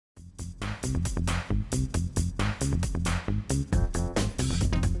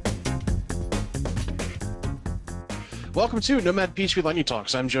Welcome to Nomad PHP Lightning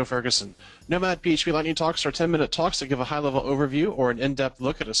Talks. I'm Joe Ferguson. Nomad PHP Lightning Talks are 10-minute talks that give a high-level overview or an in-depth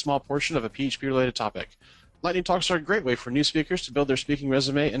look at a small portion of a PHP-related topic. Lightning Talks are a great way for new speakers to build their speaking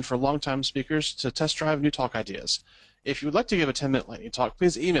resume and for long-time speakers to test drive new talk ideas. If you would like to give a 10-minute Lightning Talk,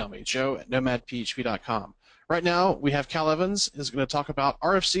 please email me, joe@nomadphp.com. Right now, we have Cal Evans is going to talk about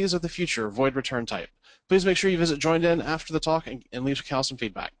RFCs of the future, void return type. Please make sure you visit Joined In after the talk and leave Cal some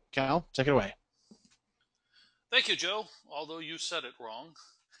feedback. Cal, take it away. Thank you, Joe. Although you said it wrong,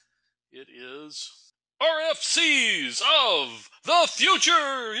 it is RFCs of the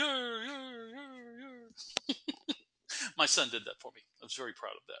future. My son did that for me. I was very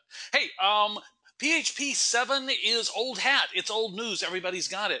proud of that. Hey, PHP 7 is old hat. It's old news. Everybody's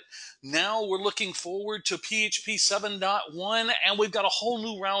got it. Now we're looking forward to PHP 7.1, and we've got a whole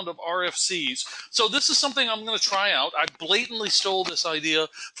new round of RFCs. So this is something I'm going to try out. I blatantly stole this idea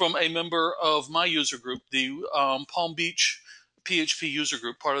from a member of my user group, the Palm Beach PHP user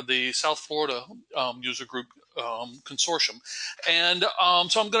group, part of the South Florida user group consortium. And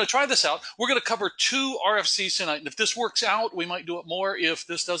so I'm going to try this out. We're going to cover 2 RFCs tonight. And if this works out, we might do it more. If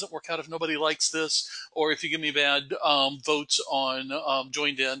this doesn't work out, if nobody likes this, or if you give me bad votes on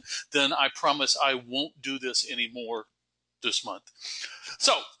Joined In, then I promise I won't do this anymore this month.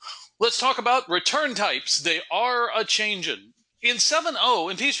 So let's talk about return types. They are a-changin'. In 7.0,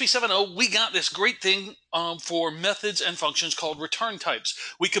 in PHP 7.0, we got this great thing for methods and functions called return types.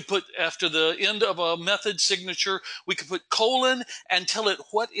 We could put, after the end of a method signature, we could put colon and tell it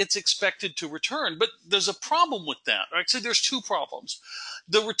what it's expected to return. But there's a problem with that. Actually, there's 2 problems.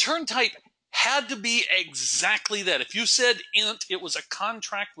 The return type had to be exactly that. If you said int, it was a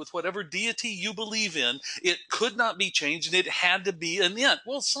contract with whatever deity you believe in. It could not be changed, and it had to be an int.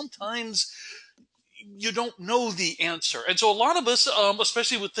 Well, sometimes you don't know the answer. And so a lot of us,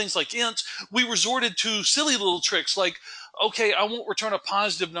 especially with things like ints, we resorted to silly little tricks like, okay, I won't return a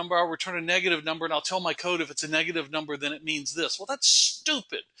positive number, I'll return a negative number, and I'll tell my code if it's a negative number, then it means this. Well, that's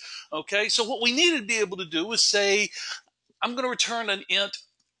stupid. Okay, so what we needed to be able to do is say, I'm going to return an int,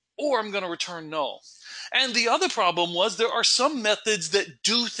 or I'm going to return null. And the other problem was there are some methods that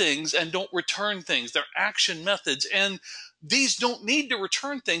do things and don't return things. They're action methods, and these don't need to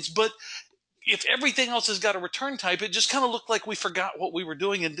return things, but if everything else has got a return type, it just kind of looked like we forgot what we were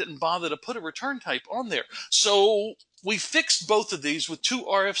doing and didn't bother to put a return type on there. So we fixed both of these with 2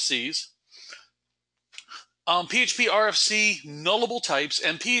 RFCs, PHP RFC Nullable Types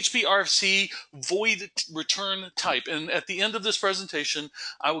and PHP RFC Void Return Type. And at the end of this presentation,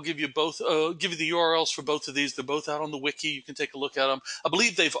 I will give you both, give you the URLs for both of these. They're both out on the wiki. You can take a look at them. I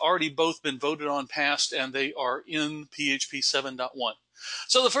believe they've already both been voted on, passed, and they are in PHP 7.1.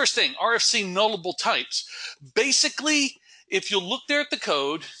 So the first thing, RFC Nullable Types. Basically, if you look there at the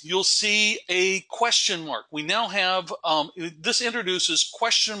code, you'll see a question mark. We now have, this introduces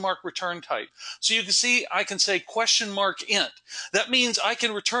question mark return type. So you can see I can say question mark int. That means I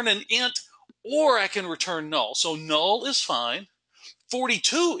can return an int or I can return null. So null is fine.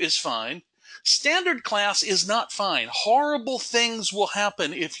 42 is fine. Standard class is not fine. Horrible things will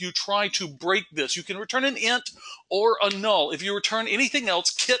happen if you try to break this. You can return an int or a null. If you return anything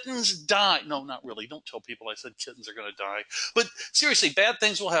else, kittens die. No, not really. Don't tell people I said kittens are going to die. But seriously, bad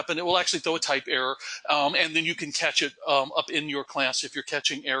things will happen. It will actually throw a type error, and then you can catch it up in your class if you're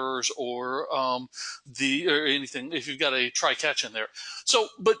catching errors or anything, if you've got a try catch in there. So,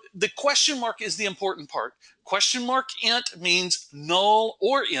 but the question mark is the important part. Question mark int means null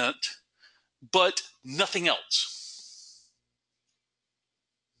or int, but nothing else.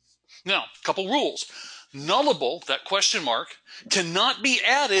 Now, a couple rules. Nullable, that question mark, cannot be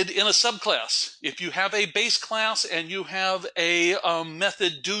added in a subclass. If you have a base class and you have a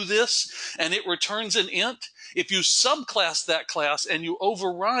method do this and it returns an int, if you subclass that class and you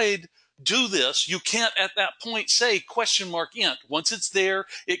override do this, you can't at that point say question mark int. Once it's there,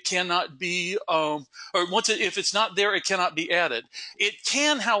 it cannot be, if it's not there, it cannot be added. It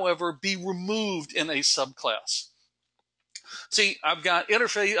can, however, be removed in a subclass. See, I've got an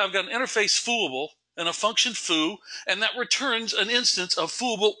interface fooable and a function foo, and that returns an instance of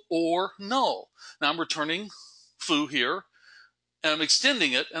fooable or null. Now I'm returning foo here, and I'm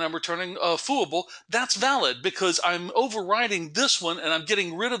extending it, and I'm returning fooable. That's valid because I'm overriding this one, and I'm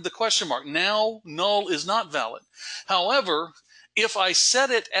getting rid of the question mark. Now, null is not valid. However, if I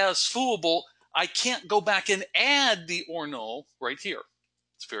set it as fooable, I can't go back and add the or null right here.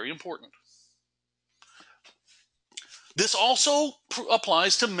 It's very important. This also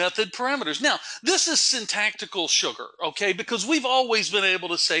applies to method parameters. Now, this is syntactical sugar, okay? Because we've always been able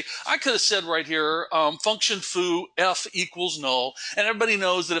to say, I could have said right here, function foo f equals null, and everybody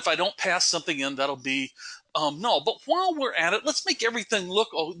knows that if I don't pass something in, that'll be null. But while we're at it, let's make everything look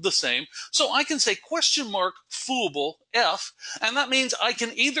the same. So I can say question mark fooable f, and that means I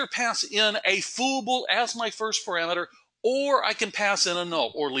can either pass in a fooable as my first parameter, or I can pass in a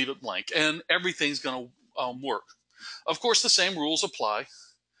null or leave it blank, and everything's going to work. Of course, the same rules apply.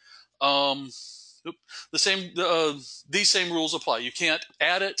 These same rules apply. You can't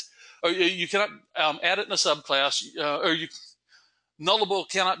add it, or you cannot add it in a subclass, nullable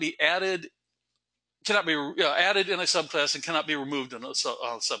cannot be added added in a subclass and cannot be removed in a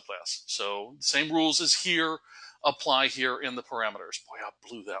subclass. So the same rules as here apply here in the parameters. Boy, I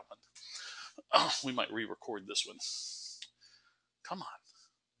blew that one. Oh, we might re-record this one. Come on.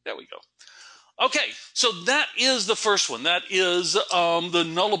 There we go. Okay, so that is the first one. That is the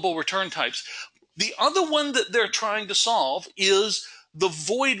nullable return types. The other one that they're trying to solve is the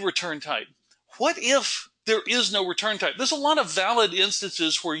void return type. What if there is no return type? There's a lot of valid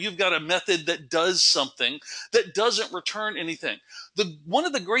instances where you've got a method that does something that doesn't return anything. One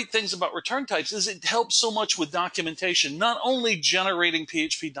of the great things about return types is it helps so much with documentation, not only generating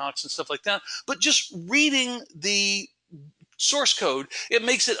PHP docs and stuff like that, but just reading the source code. It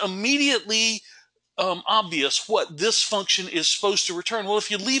makes it immediately obvious what this function is supposed to return. Well, if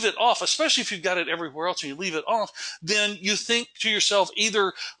you leave it off, especially if you've got it everywhere else and you leave it off, then you think to yourself,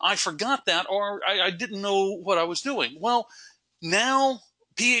 either I forgot that or I didn't know what I was doing. Well, now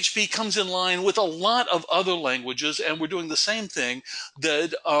PHP comes in line with a lot of other languages, and we're doing the same thing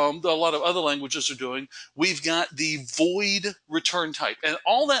that a lot of other languages are doing. We've got the void return type, and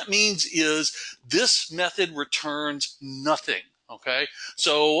all that means is this method returns nothing. Okay,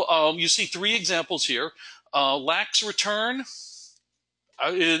 so you see three examples here. Lax return,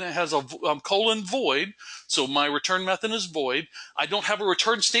 it has a colon void, so my return method is void. I don't have a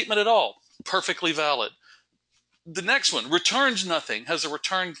return statement at all. Perfectly valid. The next one, returns nothing, has a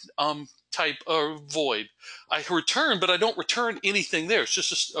return type void. I return, but I don't return anything there. It's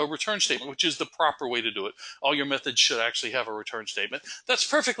just a return statement, which is the proper way to do it. All your methods should actually have a return statement. That's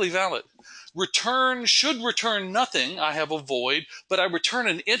perfectly valid. Return should return nothing. I have a void, but I return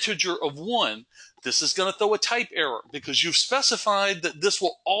an integer of 1. This is going to throw a type error because you've specified that this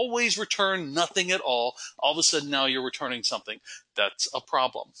will always return nothing at all. All of a sudden, now you're returning something. That's a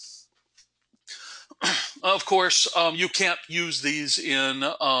problem. Of course, you can't use these in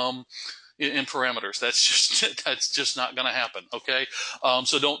parameters. That's just not going to happen. Okay,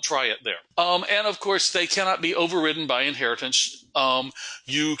 so don't try it there. And of course, they cannot be overridden by inheritance.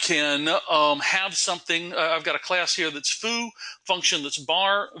 You can have something. I've got a class here that's foo, function that's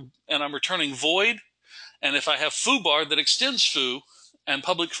bar, and I'm returning void. And if I have foo bar that extends foo and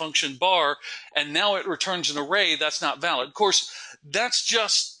public function bar, and now it returns an array, that's not valid. Of course, that's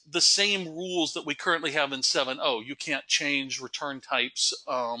just the same rules that we currently have in 7.0. You can't change return types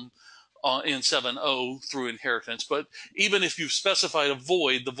in 7.0 through inheritance. But even if you've specified a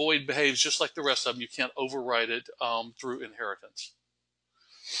void, the void behaves just like the rest of them. You can't override it through inheritance.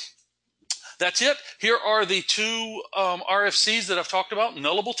 That's it. Here are the two RFCs that I've talked about,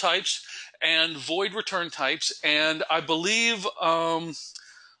 nullable types and void return types. And I believe...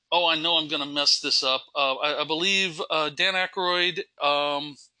 oh, I know I'm going to mess this up. I believe Dan Aykroyd,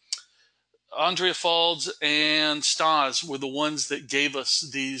 Andrea Falds, and Stas were the ones that gave us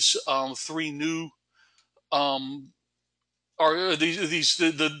these three new, the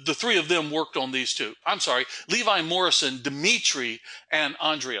three of them worked on these two. I'm sorry, Levi Morrison, Dimitri, and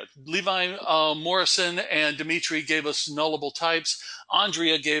Andrea. Levi Morrison and Dimitri gave us nullable types.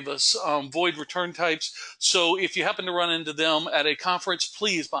 Andrea gave us void return types. So if you happen to run into them at a conference,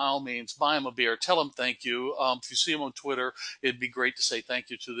 please, by all means, buy them a beer. Tell them thank you. If you see them on Twitter, it'd be great to say thank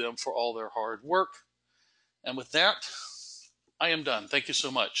you to them for all their hard work. And with that, I am done. Thank you so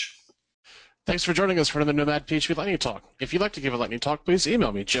much. Thanks for joining us for another Nomad PHP Lightning Talk. If you'd like to give a Lightning Talk, please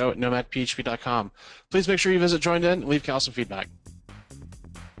email me, joe@nomadphp.com. Please make sure you visit Join In and leave Cal some feedback.